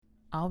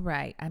All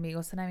right,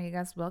 amigos and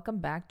amigas, welcome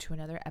back to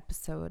another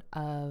episode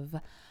of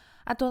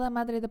A Toda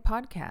Madre, the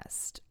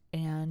podcast.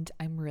 And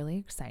I'm really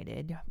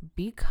excited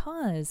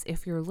because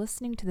if you're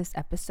listening to this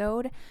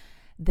episode,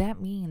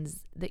 that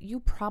means that you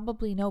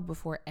probably know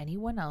before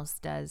anyone else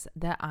does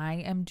that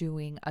I am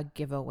doing a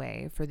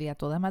giveaway for the A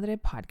Toda Madre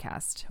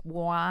podcast.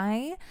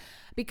 Why?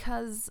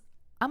 Because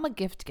I'm a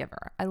gift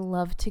giver. I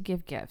love to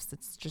give gifts.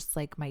 It's just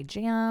like my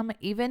jam,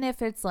 even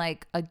if it's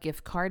like a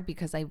gift card,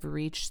 because I've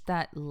reached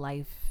that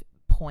life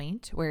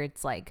point where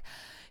it's like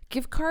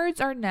gift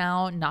cards are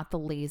now not the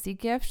lazy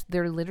gift.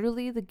 They're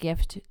literally the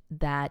gift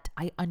that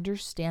I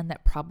understand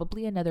that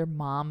probably another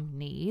mom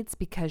needs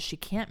because she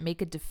can't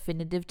make a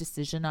definitive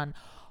decision on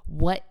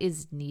what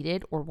is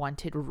needed or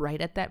wanted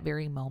right at that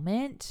very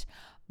moment.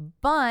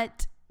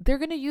 But they're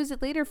going to use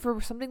it later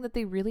for something that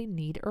they really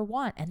need or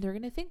want. And they're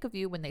going to think of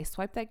you when they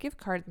swipe that gift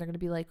card and they're going to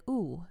be like,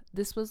 ooh,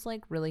 this was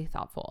like really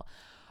thoughtful.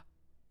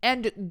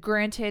 And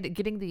granted,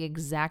 getting the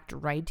exact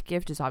right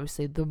gift is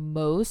obviously the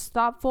most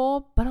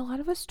thoughtful, but a lot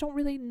of us don't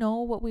really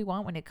know what we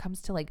want when it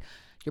comes to like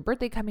your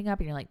birthday coming up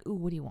and you're like, ooh,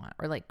 what do you want?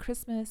 Or like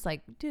Christmas,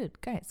 like,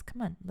 dude, guys,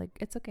 come on. Like,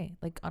 it's okay.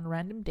 Like on a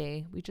random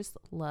day, we just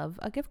love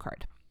a gift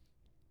card.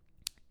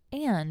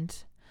 And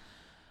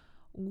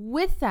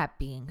with that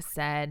being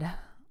said,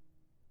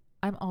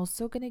 I'm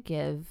also going to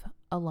give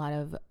a lot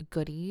of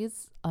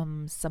goodies,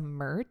 some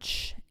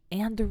merch.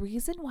 And the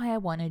reason why I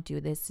want to do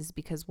this is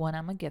because one,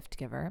 I'm a gift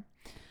giver,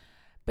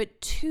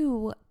 but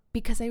two,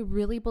 because I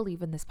really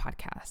believe in this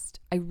podcast.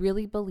 I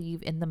really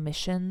believe in the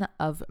mission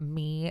of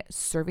me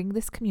serving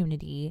this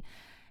community.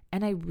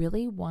 And I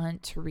really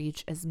want to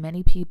reach as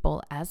many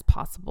people as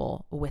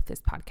possible with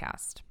this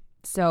podcast.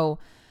 So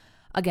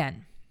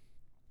again,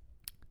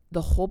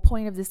 the whole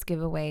point of this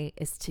giveaway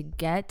is to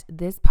get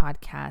this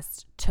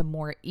podcast to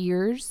more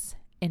ears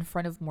in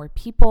front of more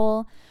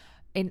people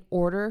in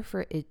order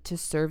for it to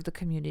serve the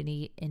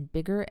community in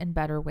bigger and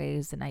better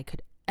ways than I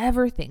could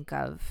ever think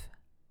of.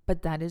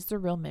 But that is the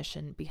real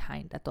mission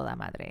behind A Toda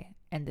Madre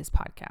and this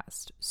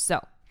podcast. So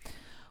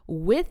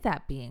with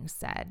that being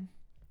said,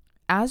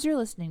 as you're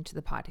listening to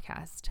the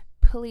podcast,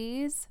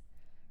 please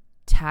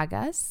tag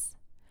us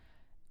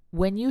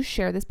when you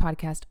share this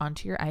podcast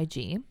onto your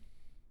IG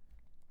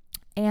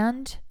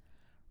and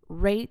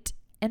rate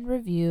and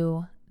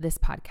review this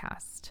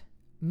podcast.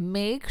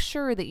 Make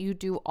sure that you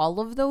do all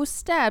of those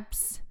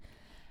steps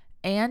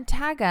and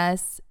tag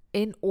us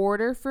in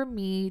order for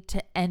me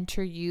to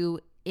enter you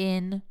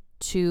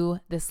into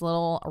this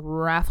little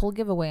raffle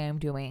giveaway I'm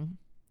doing,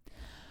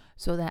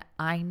 so that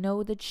I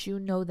know that you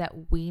know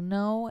that we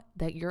know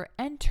that you're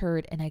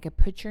entered and I could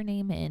put your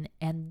name in.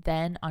 And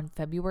then on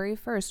February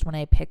 1st, when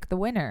I pick the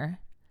winner,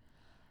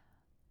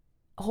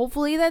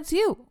 hopefully that's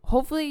you.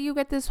 Hopefully you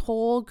get this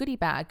whole goodie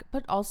bag.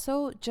 But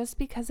also just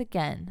because,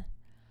 again,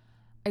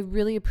 I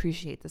really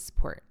appreciate the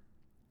support.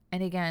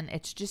 And again,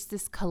 it's just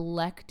this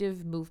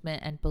collective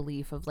movement and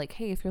belief of like,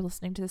 hey, if you're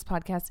listening to this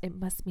podcast, it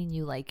must mean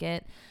you like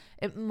it.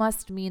 It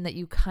must mean that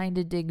you kind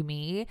of dig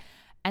me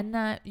and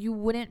that you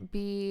wouldn't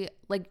be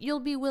like, you'll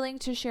be willing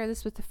to share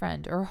this with a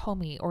friend or a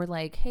homie, or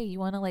like, hey, you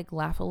want to like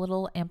laugh a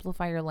little,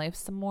 amplify your life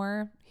some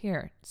more?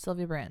 Here,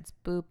 Sylvia Brands,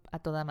 boop, a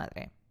toda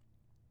madre.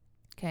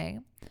 Okay.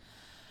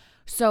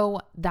 So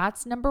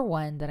that's number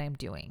one that I'm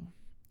doing.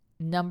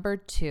 Number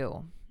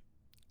two,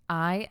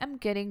 I am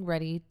getting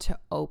ready to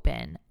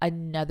open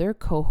another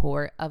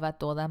cohort of A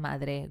Toda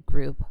Madre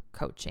group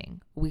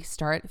coaching. We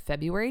start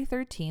February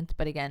 13th,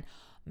 but again,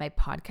 my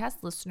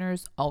podcast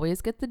listeners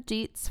always get the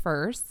dates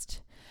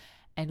first,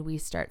 and we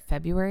start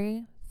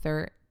February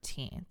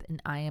 13th,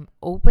 and I am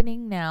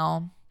opening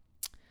now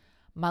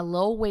my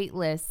little wait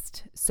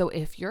list. So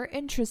if you're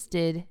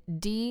interested,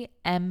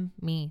 DM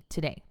me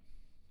today.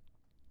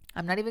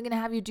 I'm not even going to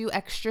have you do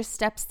extra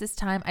steps this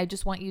time. I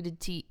just want you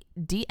to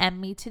DM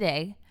me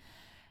today,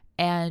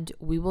 and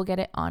we will get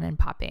it on and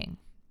popping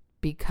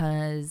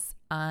because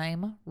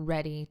I'm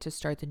ready to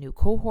start the new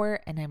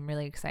cohort and I'm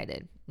really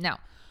excited. Now,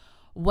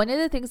 one of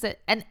the things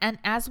that, and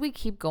as we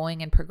keep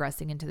going and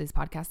progressing into these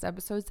podcast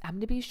episodes, I'm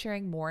going to be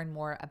sharing more and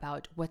more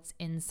about what's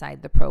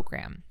inside the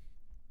program.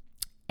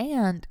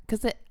 And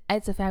because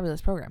it's a fabulous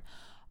program,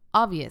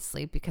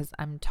 obviously, because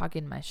I'm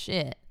talking my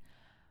shit,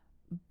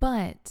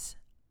 but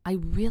I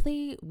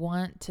really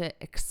want to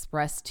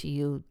express to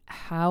you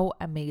how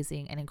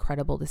amazing and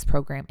incredible this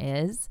program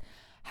is,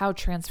 how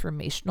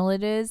transformational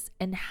it is,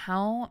 and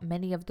how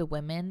many of the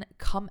women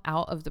come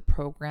out of the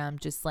program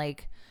just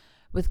like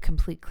with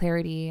complete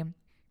clarity,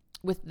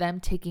 with them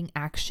taking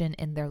action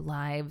in their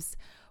lives,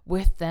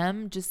 with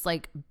them just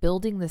like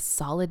building this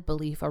solid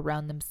belief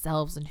around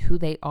themselves and who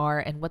they are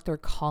and what their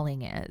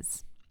calling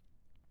is.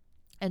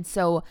 And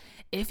so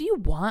if you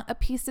want a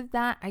piece of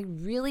that, I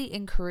really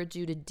encourage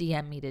you to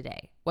DM me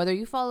today. Whether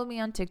you follow me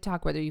on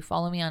TikTok, whether you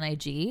follow me on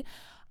IG,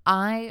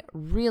 I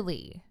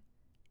really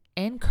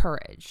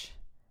encourage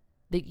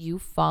that you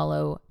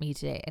follow me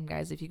today. And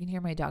guys, if you can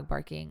hear my dog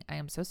barking, I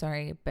am so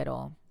sorry,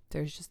 pero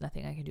there's just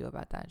nothing I can do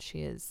about that.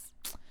 She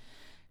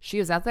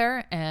is out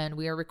there and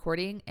we are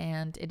recording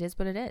and it is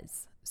what it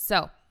is.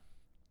 So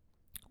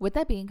With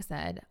that being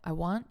said, I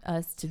want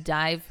us to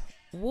dive.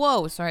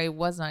 Whoa, sorry, I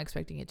was not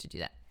expecting it to do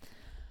that.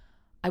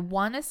 I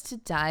want us to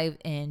dive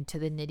into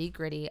the nitty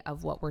gritty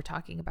of what we're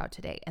talking about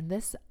today. And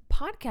this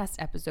podcast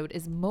episode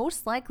is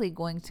most likely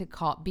going to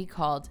be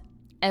called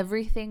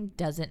Everything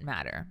Doesn't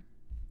Matter.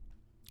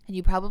 And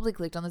you probably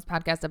clicked on this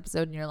podcast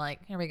episode and you're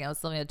like, here we go,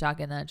 Sylvia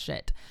talking that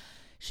shit.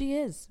 She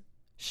is.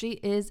 She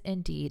is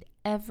indeed.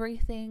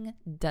 Everything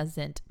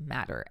doesn't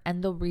matter.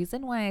 And the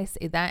reason why I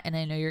say that, and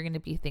I know you're going to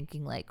be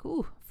thinking like,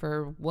 ooh,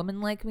 for a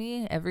woman like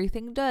me,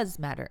 everything does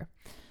matter.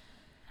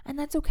 And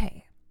that's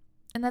okay.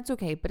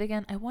 But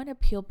again, I want to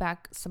peel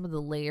back some of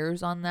the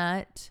layers on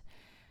that.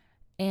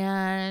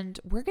 And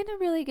we're going to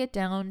really get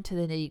down to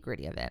the nitty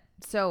gritty of it.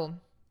 So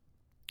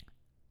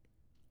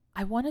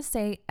I want to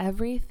say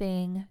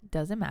everything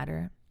doesn't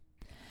matter.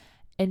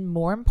 And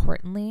more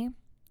importantly,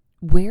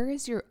 where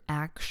is your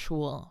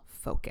actual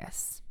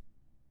focus?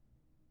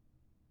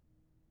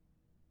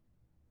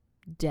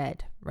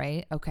 Dead,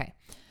 right? Okay.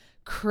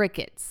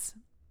 Crickets.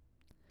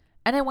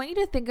 And I want you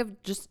to think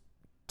of, just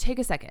take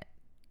a second.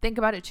 Think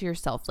about it to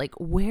yourself. Like,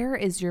 where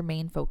is your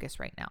main focus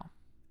right now?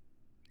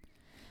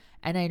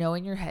 And I know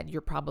in your head, you're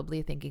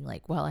probably thinking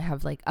like, well, I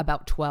have like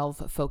about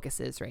 12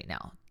 focuses right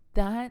now.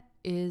 That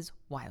is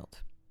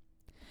wild.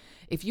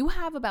 If you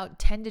have about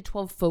 10 to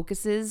 12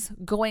 focuses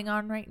going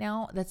on right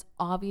now, that's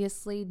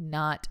obviously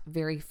not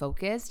very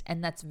focused,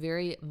 and that's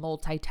very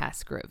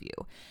multitasker of you.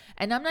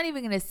 And I'm not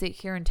even going to sit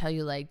here and tell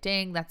you like,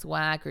 dang, that's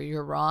whack or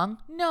you're wrong.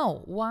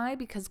 No. Why?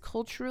 Because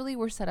culturally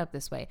we're set up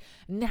this way.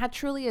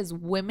 Naturally, as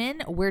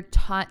women, we're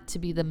taught to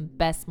be the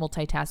best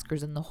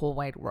multitaskers in the whole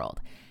wide world.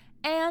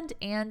 And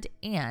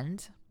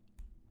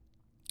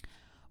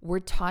we're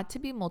taught to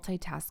be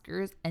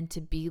multitaskers and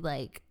to be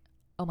like,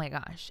 oh my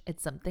gosh,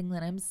 it's something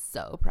that I'm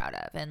so proud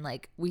of. And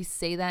like, we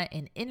say that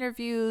in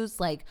interviews,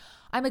 like,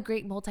 I'm a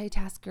great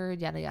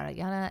multitasker, yada, yada,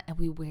 yada. And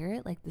we wear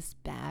it like this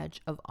badge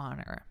of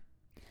honor.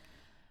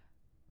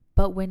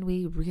 But when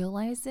we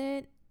realize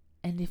it,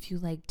 and if you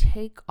like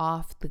take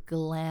off the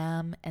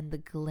glam and the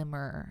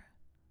glimmer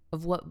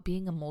of what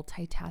being a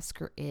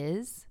multitasker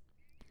is,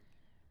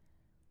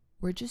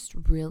 we're just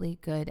really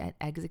good at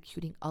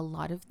executing a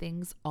lot of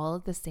things all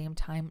at the same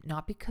time,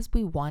 not because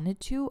we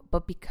wanted to,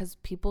 but because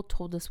people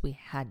told us we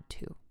had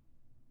to.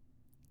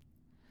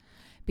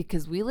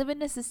 Because we live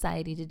in a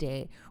society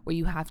today where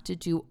you have to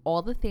do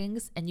all the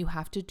things and you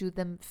have to do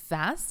them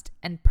fast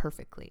and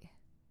perfectly.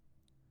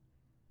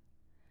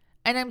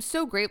 And I'm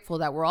so grateful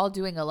that we're all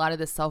doing a lot of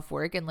the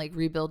self-work and like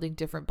rebuilding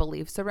different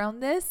beliefs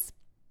around this.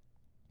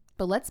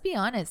 But let's be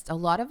honest, a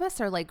lot of us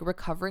are like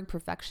recovering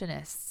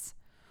perfectionists.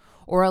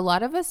 Or a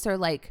lot of us are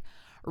like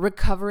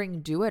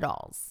recovering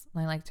do-it-alls.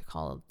 I like to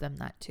call them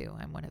that too.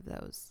 I'm one of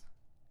those.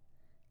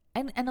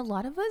 And a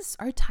lot of us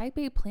are type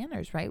A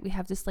planners, right? We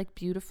have this like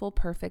beautiful,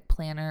 perfect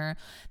planner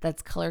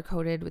that's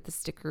color-coded with the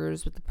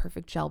stickers, with the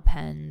perfect gel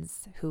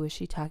pens. Who is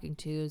she talking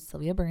to?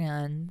 Sylvia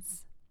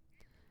Brands.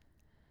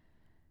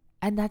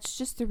 And that's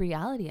just the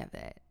reality of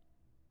it.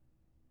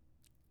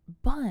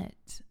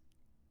 But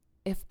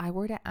if I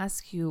were to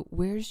ask you,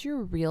 where's your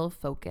real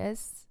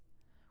focus?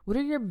 What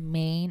are your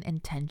main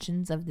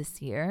intentions of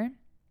this year?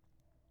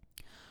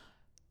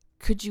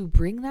 Could you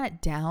bring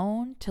that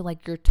down to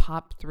like your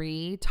top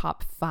 3,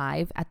 top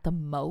 5 at the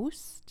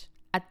most?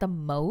 At the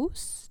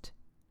most?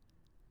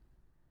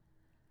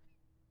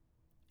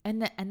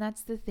 And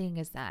that's the thing,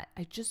 is that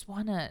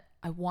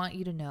I want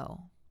you to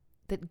know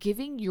that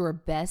giving your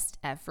best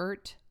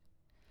effort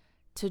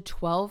to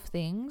 12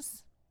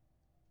 things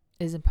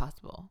is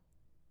impossible.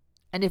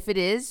 And if it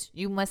is,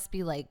 you must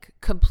be like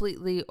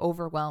completely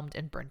overwhelmed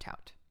and burnt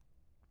out.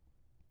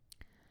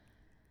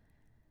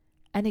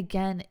 And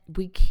again,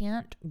 we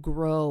can't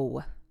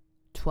grow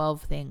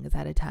 12 things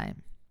at a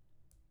time.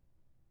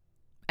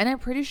 And I'm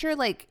pretty sure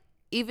like,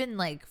 even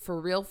like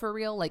for real,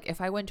 like if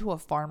I went to a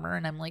farmer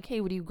and I'm like, hey,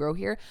 what do you grow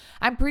here?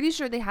 I'm pretty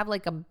sure they have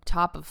like a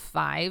top of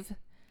 5.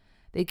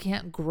 They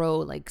can't grow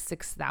like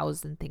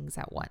 6,000 things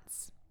at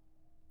once.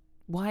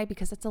 Why?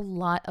 Because that's a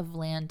lot of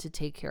land to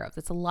take care of.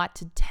 That's a lot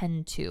to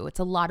tend to. It's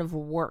a lot of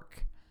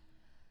work.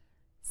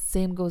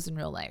 Same goes in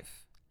real life.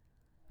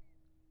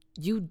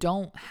 You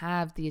don't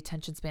have the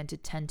attention span to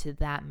tend to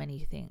that many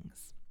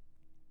things.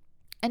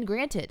 And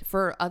granted,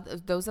 for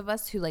those of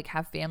us who like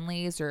have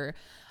families or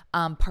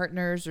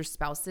partners or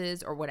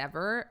spouses or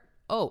whatever,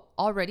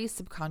 already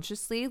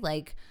subconsciously,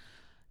 like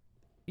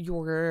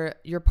your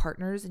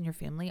partners and your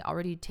family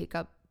already take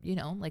up,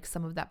 like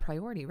some of that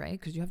priority, right?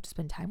 Because you have to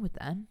spend time with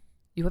them.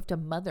 You have to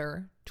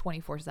mother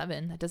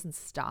 24/7. That doesn't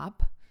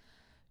stop.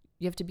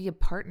 You have to be a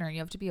partner. You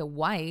have to be a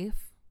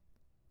wife,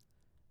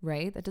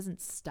 right? That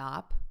doesn't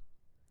stop.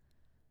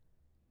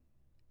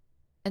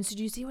 And so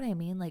do you see what I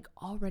mean? Like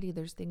already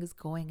there's things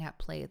going at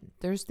play.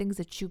 There's things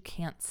that you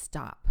can't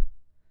stop.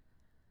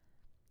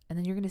 And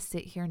then you're going to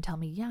sit here and tell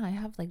me, yeah, I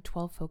have like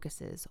 12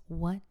 focuses.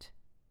 What?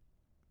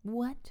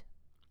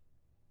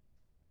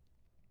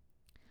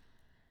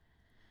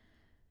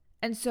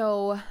 And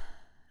so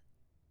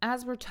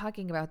as we're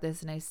talking about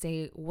this and I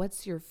say,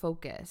 what's your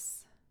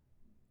focus?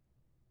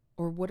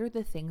 Or what are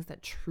the things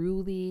that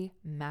truly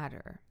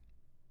matter?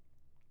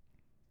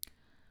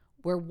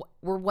 We're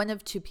one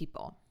of two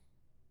people.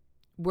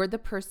 We're the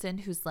person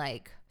who's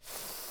like,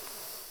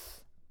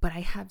 but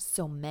I have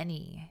so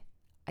many.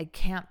 I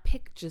can't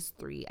pick just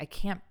 3. I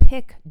can't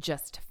pick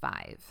just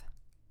 5.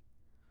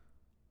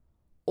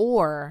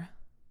 Or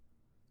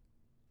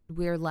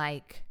we're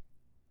like,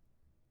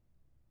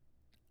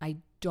 I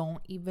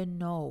don't even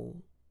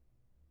know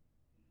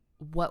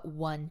what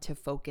one to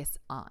focus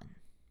on.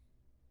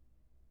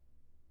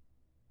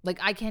 Like,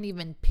 I can't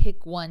even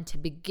pick one to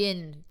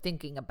begin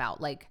thinking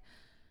about. Like,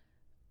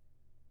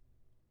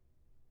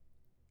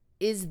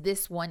 is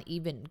this one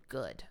even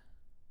good?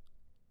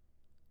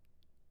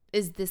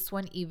 Is this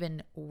one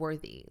even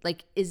worthy?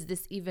 Like, is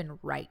this even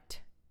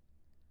right?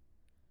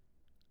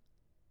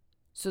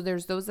 So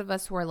there's those of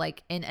us who are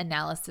like in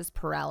analysis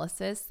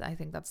paralysis. I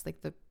think that's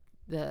like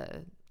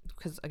the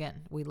because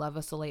again, we love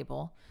us a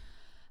label.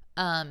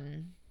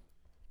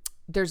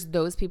 There's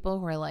those people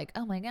who are like,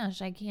 oh my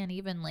gosh, I can't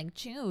even like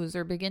choose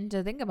or begin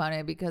to think about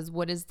it because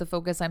what is the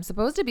focus I'm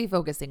supposed to be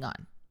focusing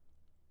on?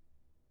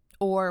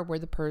 Or we're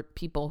the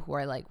people who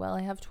are like, well,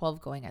 I have 12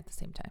 going at the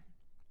same time.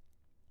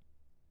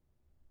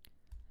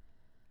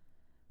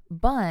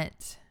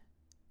 But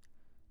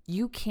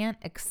you can't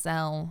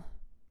excel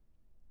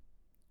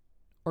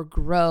or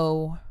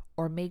grow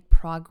or make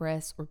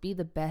progress or be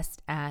the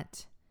best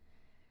at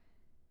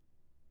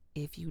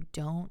if you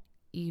don't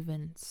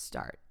even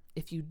start,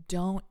 if you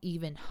don't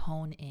even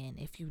hone in,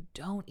 if you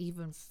don't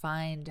even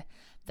find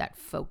that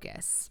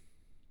focus.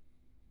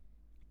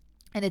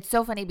 And it's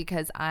so funny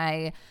because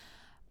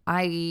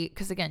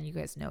because again, you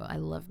guys know I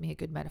love me a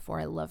good metaphor.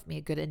 I love me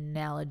a good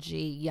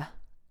analogy.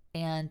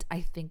 And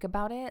I think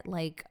about it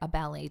like a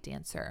ballet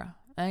dancer.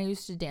 I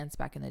used to dance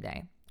back in the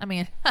day. I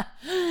mean,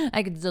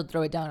 I could still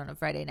throw it down on a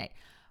Friday night.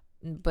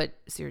 But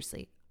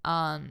seriously,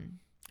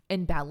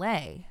 in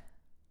ballet,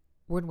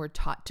 when we're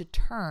taught to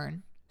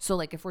turn, so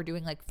like if we're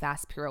doing like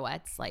fast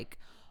pirouettes, like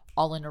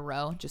all in a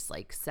row, just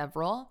like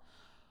several,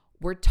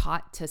 we're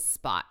taught to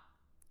spot.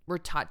 We're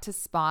taught to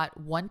spot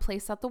one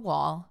place at the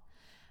wall.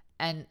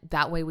 And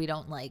that way we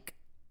don't like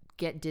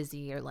get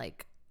dizzy or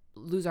like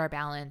lose our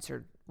balance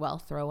or, well,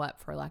 throw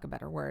up for lack of a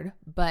better word.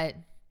 But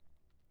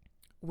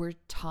we're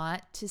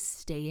taught to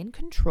stay in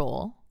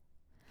control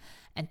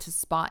and to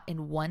spot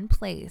in one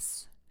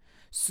place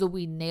so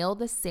we nail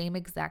the same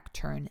exact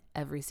turn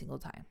every single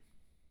time.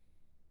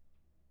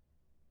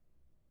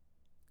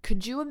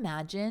 Could you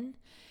imagine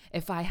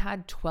if I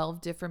had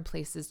 12 different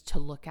places to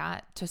look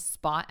at, to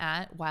spot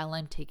at while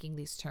I'm taking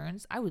these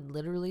turns? I would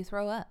literally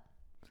throw up.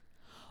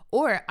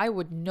 Or I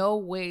would no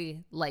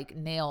way like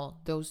nail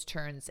those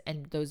turns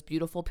and those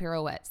beautiful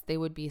pirouettes. They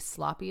would be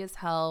sloppy as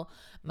hell.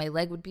 My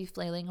leg would be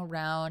flailing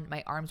around.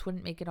 My arms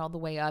wouldn't make it all the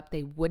way up.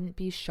 They wouldn't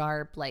be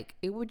sharp. Like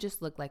it would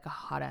just look like a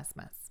hot ass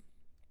mess.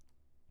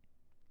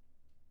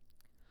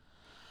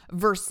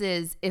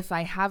 Versus if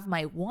I have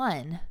my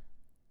one,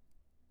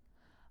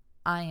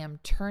 I am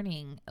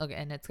turning. Okay,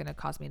 and it's going to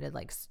cause me to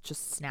like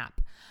just snap.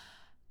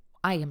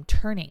 I am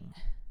turning.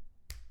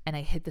 And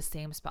I hit the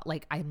same spot.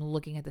 Like I'm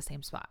looking at the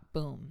same spot.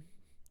 Boom.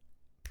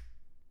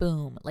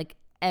 Boom. Like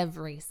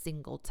every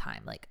single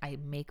time. Like I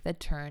make the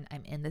turn.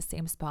 I'm in the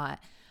same spot.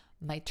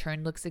 My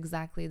turn looks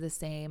exactly the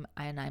same.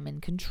 And I'm in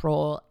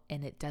control.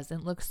 And it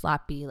doesn't look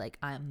sloppy. Like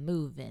I'm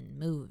moving.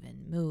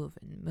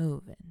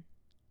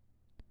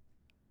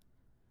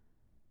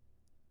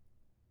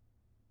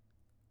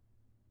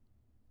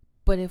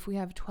 But if we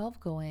have 12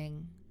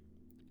 going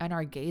and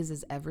our gaze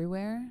is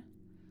everywhere,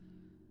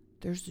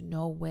 there's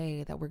no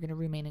way that we're going to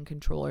remain in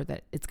control or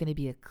that it's going to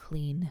be a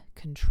clean,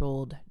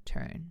 controlled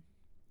turn.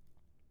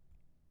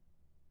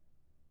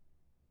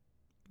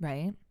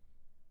 Right?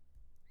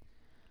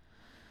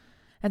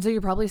 And so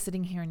you're probably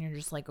sitting here and you're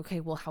just like,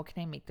 okay, well, how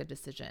can I make the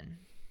decision?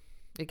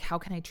 Like, how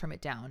can I trim it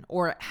down?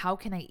 Or how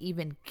can I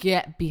even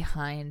get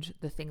behind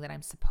the thing that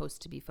I'm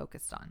supposed to be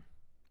focused on?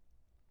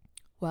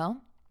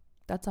 Well,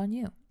 that's on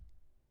you.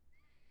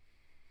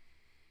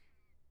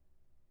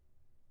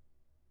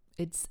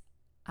 It's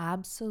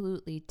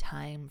absolutely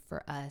time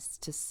for us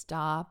to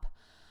stop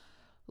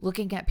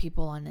looking at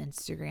people on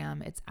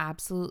Instagram. It's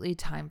absolutely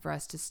time for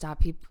us to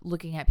stop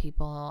looking at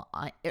people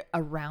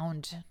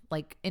around,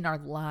 like in our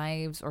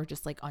lives or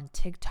just like on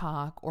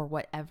TikTok or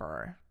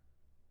whatever.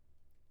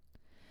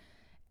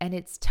 And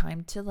it's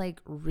time to like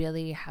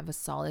really have a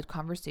solid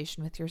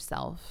conversation with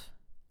yourself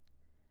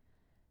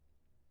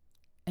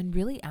and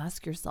really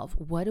ask yourself,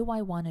 what do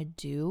I want to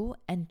do?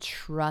 And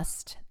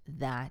trust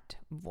that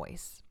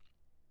voice.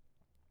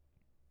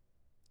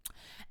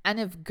 And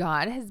if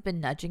God has been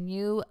nudging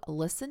you,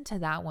 listen to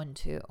that one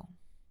too.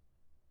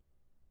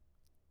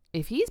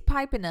 If he's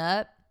piping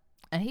up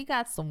and he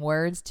got some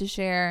words to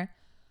share,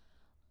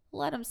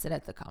 let him sit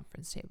at the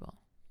conference table.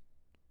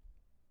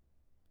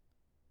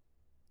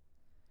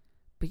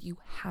 But you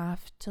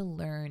have to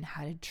learn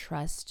how to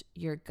trust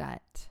your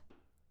gut.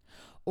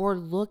 Or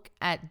look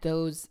at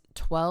those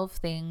 12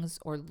 things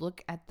or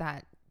look at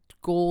that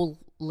goal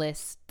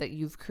list that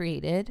you've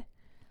created.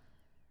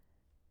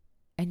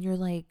 And you're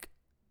like,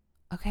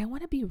 okay, I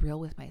want to be real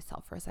with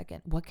myself for a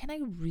second. What can I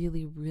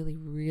really, really,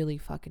 really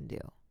fucking do?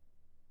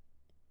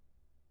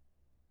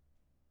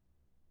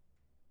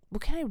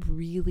 What can I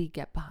really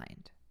get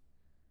behind?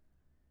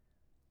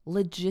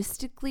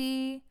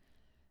 Logistically,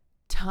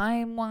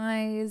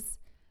 time-wise,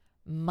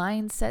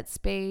 mindset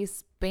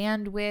space,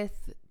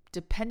 bandwidth,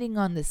 depending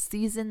on the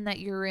season that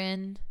you're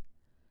in.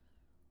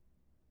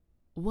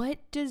 What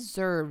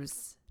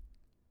deserves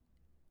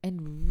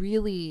and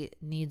really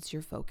needs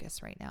your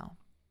focus right now?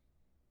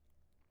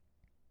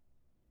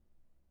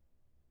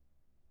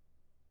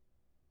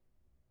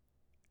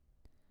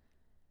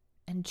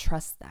 And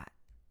trust that.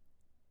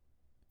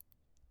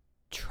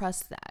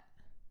 Trust that.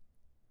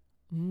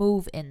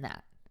 Move in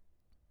that.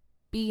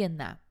 Be in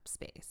that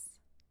space.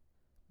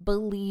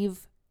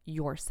 Believe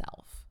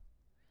yourself.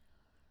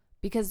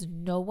 Because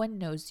no one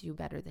knows you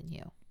better than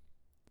you.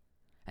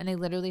 And I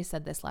literally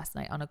said this last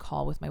night on a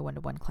call with my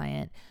one-to-one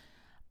client.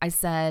 I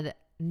said,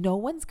 no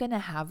one's going to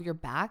have your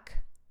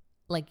back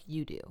like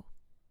you do.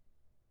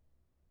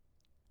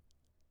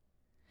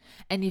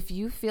 And if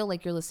you feel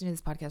like you're listening to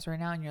this podcast right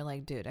now and you're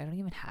like, dude, I don't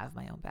even have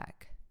my own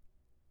back,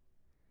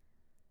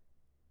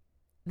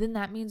 then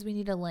that means we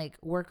need to like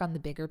work on the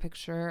bigger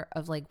picture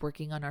of like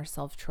working on our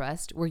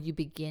self-trust, where you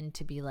begin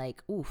to be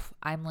like, oof,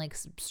 I'm like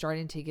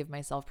starting to give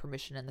myself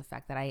permission in the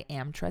fact that I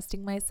am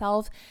trusting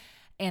myself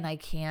and I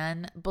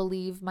can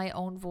believe my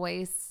own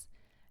voice,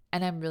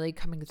 and I'm really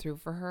coming through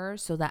for her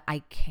so that I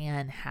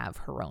can have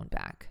her own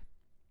back.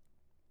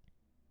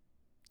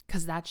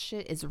 Because that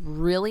shit is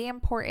really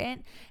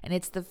important, and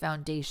it's the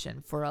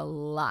foundation for a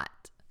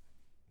lot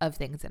of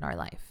things in our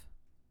life.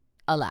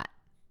 A lot.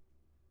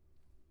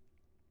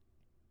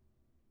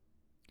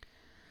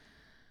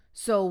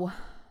 So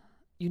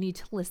you need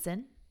to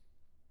listen.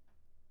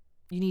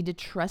 You need to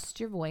trust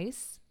your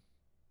voice,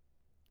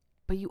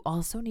 but you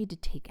also need to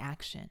take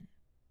action.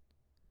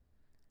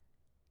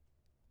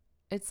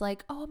 It's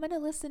like, oh, I'm going to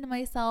listen to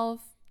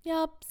myself.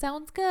 Yep,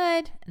 sounds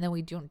good. And then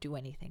we don't do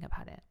anything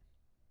about it.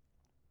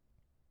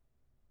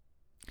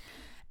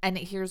 And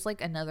here's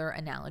like another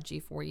analogy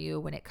for you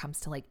when it comes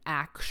to like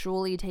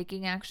actually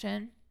taking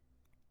action.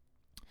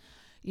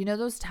 You know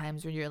those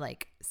times when you're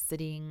like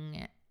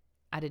sitting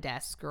at a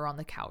desk or on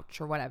the couch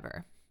or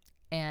whatever,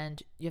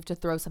 and you have to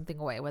throw something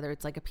away, whether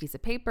it's like a piece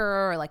of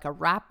paper or like a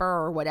wrapper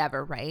or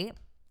whatever, right?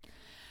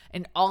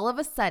 And all of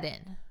a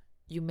sudden,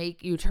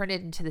 you turn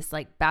it into this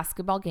like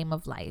basketball game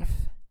of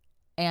life,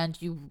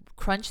 and you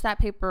crunch that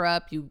paper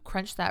up, you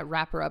crunch that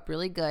wrapper up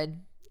really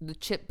good, the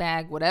chip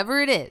bag, whatever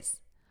it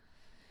is.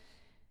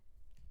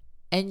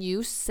 And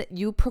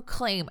you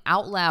proclaim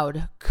out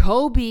loud,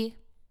 Kobe,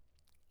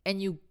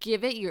 and you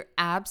give it your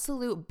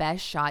absolute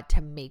best shot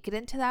to make it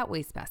into that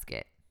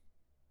wastebasket.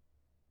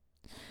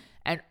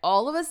 And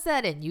all of a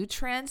sudden, you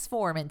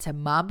transform into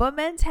Mamba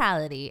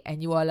mentality,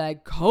 and you are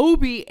like,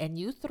 Kobe, and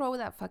you throw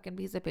that fucking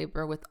piece of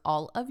paper with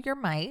all of your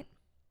might.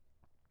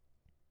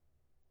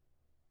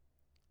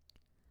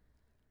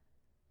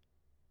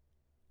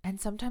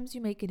 And sometimes you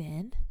make it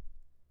in,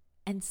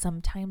 and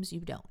sometimes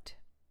you don't.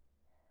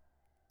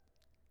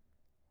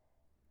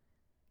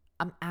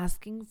 I'm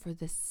asking for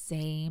the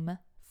same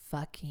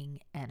fucking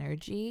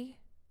energy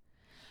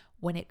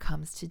when it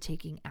comes to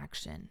taking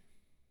action.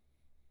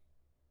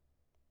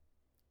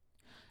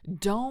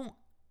 Don't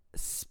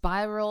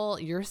spiral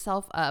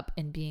yourself up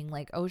and being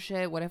like, oh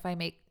shit, what if I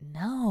make...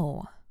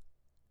 No.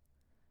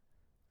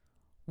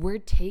 We're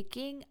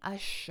taking a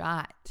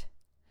shot.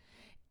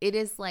 It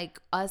is like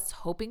us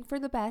hoping for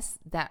the best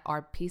that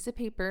our piece of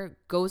paper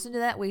goes into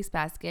that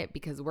wastebasket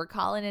because we're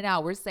calling it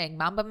out. We're saying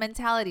Mamba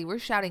mentality. We're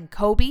shouting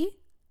Kobe.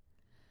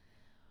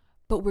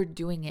 But we're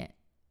doing it.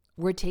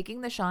 We're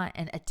taking the shot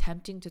and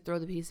attempting to throw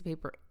the piece of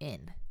paper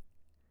in.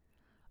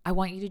 I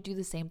want you to do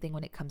the same thing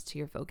when it comes to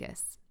your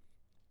focus.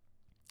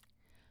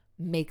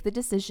 Make the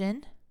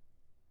decision,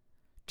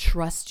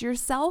 trust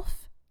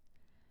yourself,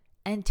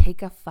 and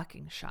take a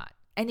fucking shot.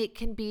 And it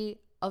can be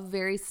a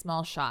very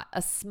small shot,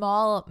 a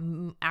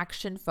small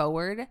action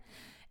forward,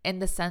 in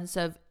the sense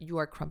of you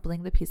are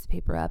crumpling the piece of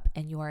paper up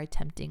and you are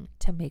attempting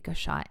to make a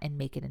shot and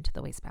make it into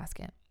the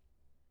wastebasket.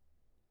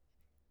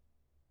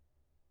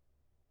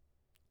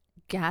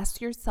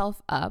 Gas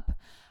yourself up,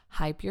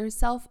 hype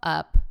yourself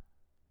up,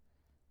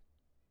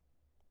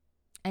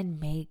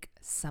 and make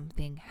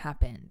something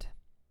happen.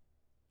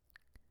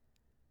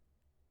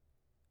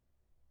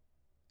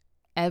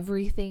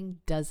 Everything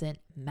doesn't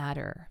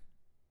matter.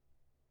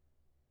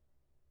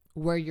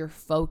 Where your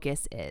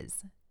focus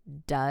is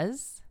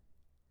does.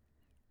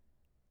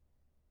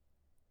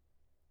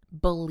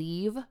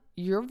 Believe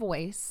your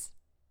voice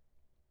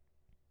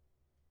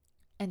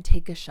and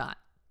take a shot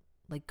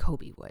like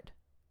Kobe would.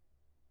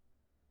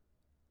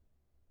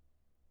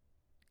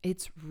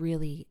 It's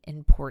really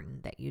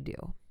important that you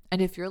do.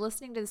 And if you're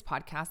listening to this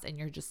podcast and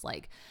you're just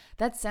like,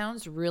 that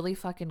sounds really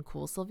fucking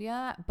cool,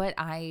 Sylvia, but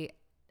I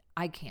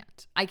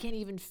can't. I can't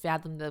even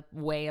fathom the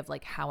way of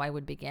like how I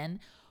would begin.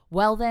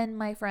 Well then,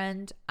 my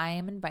friend, I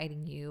am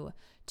inviting you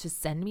to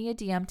send me a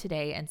DM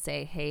today and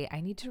say, hey, I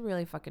need to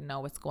really fucking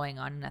know what's going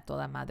on in A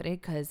Toda Madre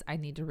because I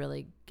need to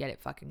really get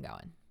it fucking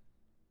going.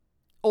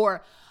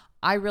 Or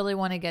I really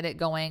want to get it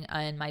going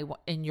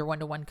in your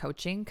one-to-one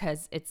coaching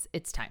because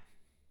it's time.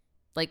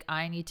 Like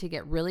I need to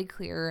get really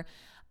clear.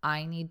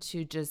 I need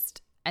to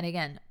just, and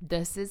again,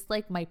 this is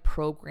like my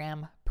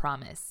program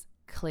promise,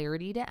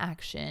 clarity to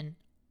action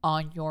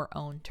on your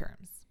own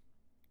terms.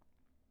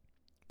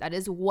 That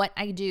is what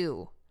I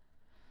do.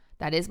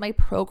 That is my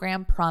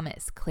program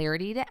promise,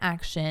 clarity to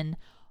action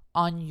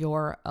on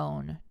your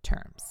own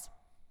terms.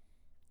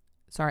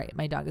 Sorry,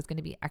 my dog is going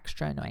to be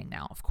extra annoying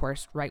now, of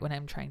course, right when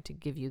I'm trying to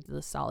give you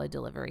the solid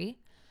delivery.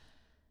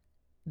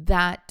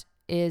 That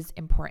is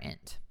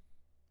important.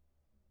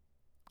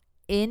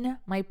 In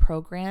my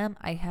program,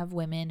 I have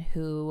women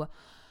who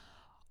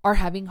are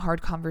having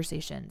hard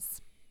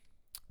conversations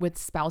with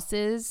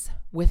spouses,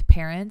 with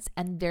parents,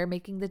 and they're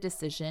making the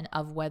decision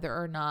of whether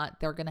or not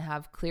they're going to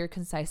have clear,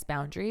 concise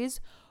boundaries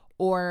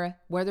or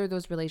whether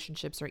those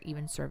relationships are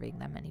even serving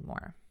them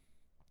anymore.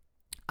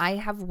 I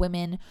have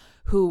women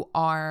who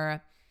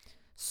are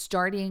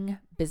starting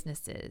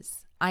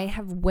businesses. I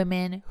have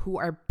women who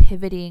are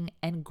pivoting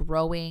and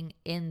growing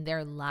in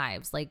their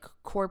lives, like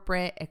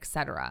corporate,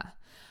 etc.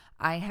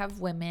 I have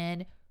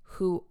women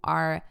who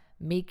are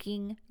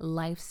making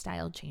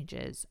lifestyle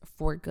changes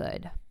for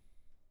good.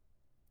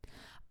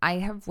 I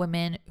have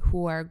women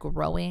who are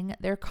growing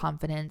their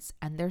confidence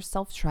and their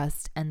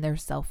self-trust and their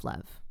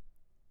self-love.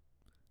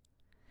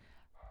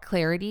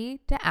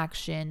 Clarity to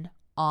action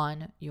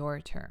on your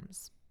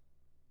terms.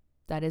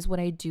 That is what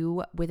I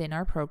do within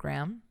our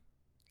program.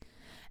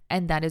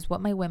 And that is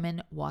what my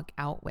women walk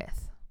out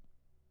with.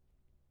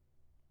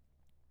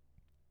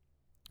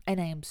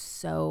 And I am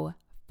so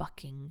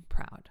fucking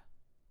proud.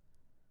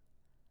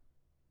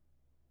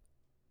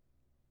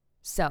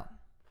 So,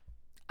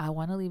 I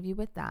want to leave you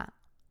with that.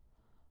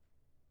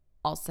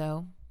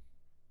 Also,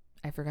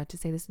 I forgot to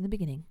say this in the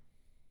beginning,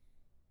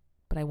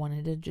 but I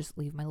wanted to just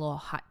leave my little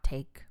hot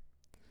take.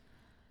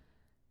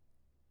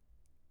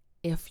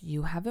 If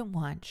you haven't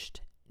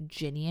watched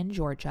Ginny and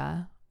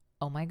Georgia,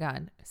 oh my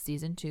God,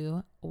 season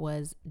 2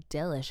 was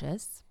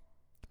delicious.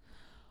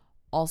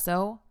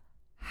 Also,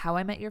 How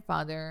I Met Your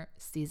Father,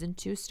 season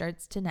 2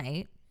 starts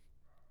tonight.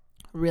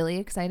 Really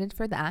excited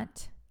for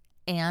that.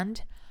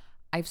 And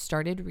I've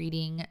started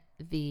reading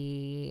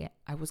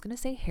I was going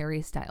to say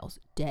Harry Styles,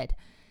 dead.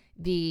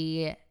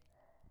 The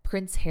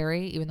Prince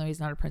Harry, even though he's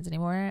not a prince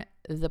anymore,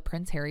 the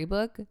Prince Harry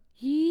book.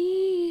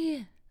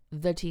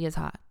 The tea is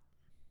hot.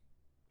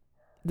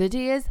 The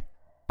tea is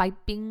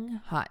piping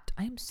hot.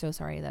 I am so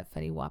sorry that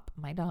Fetty Wap,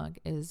 my dog,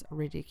 is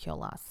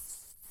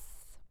ridiculous.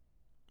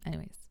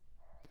 Anyways.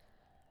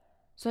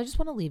 So I just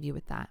want to leave you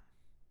with that.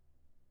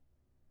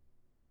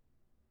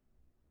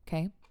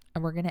 Okay?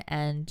 And we're going to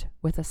end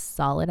with a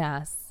solid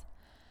ass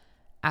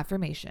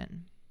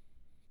affirmation.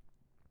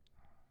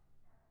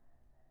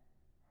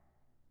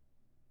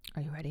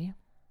 Are you ready?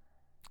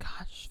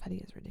 Gosh,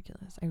 Fetty is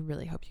ridiculous. I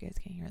really hope you guys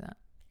can hear that.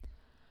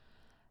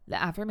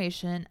 The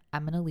affirmation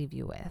I'm going to leave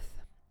you with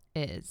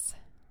is,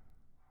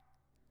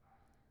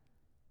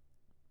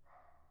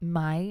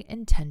 my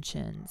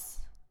intentions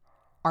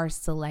are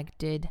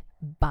selected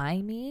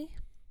by me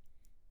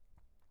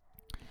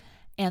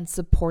and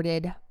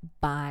supported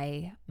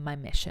by my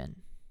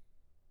mission.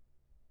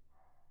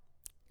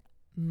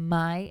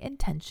 My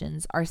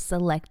intentions are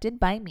selected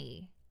by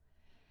me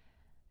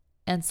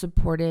and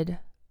supported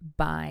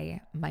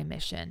by my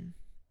mission.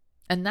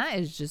 And that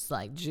is just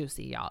like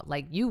juicy, y'all.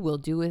 Like you will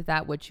do with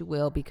that what you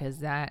will, because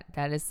that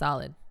is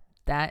solid.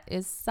 That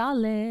is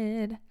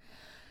solid.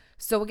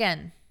 So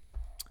again,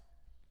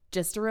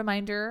 just a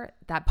reminder,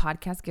 that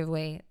podcast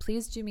giveaway,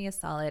 please do me a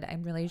solid.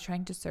 I'm really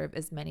trying to serve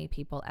as many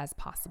people as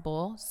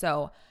possible.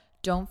 So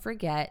don't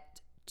forget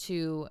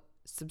to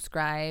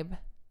subscribe,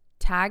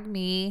 tag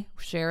me,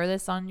 share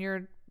this on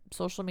your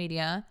social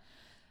media,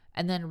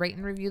 and then rate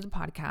and review the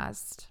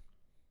podcast.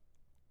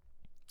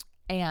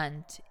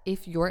 And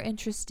if you're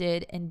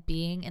interested in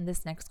being in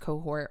this next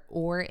cohort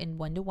or in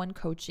one-to-one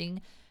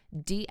coaching,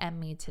 DM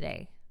me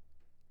today.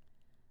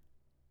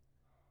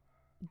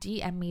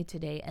 DM me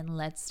today and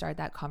let's start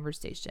that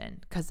conversation,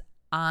 because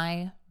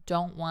I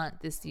don't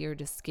want this year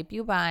to skip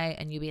you by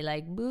and you be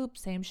like, boop,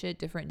 same shit,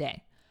 different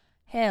day.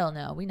 Hell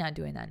no, we're not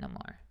doing that no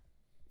more.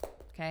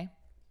 Okay?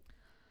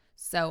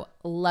 So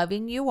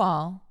loving you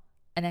all,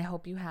 and I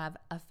hope you have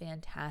a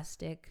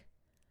fantastic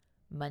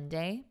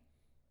Monday.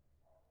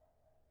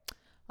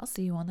 I'll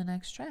see you on the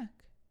next track.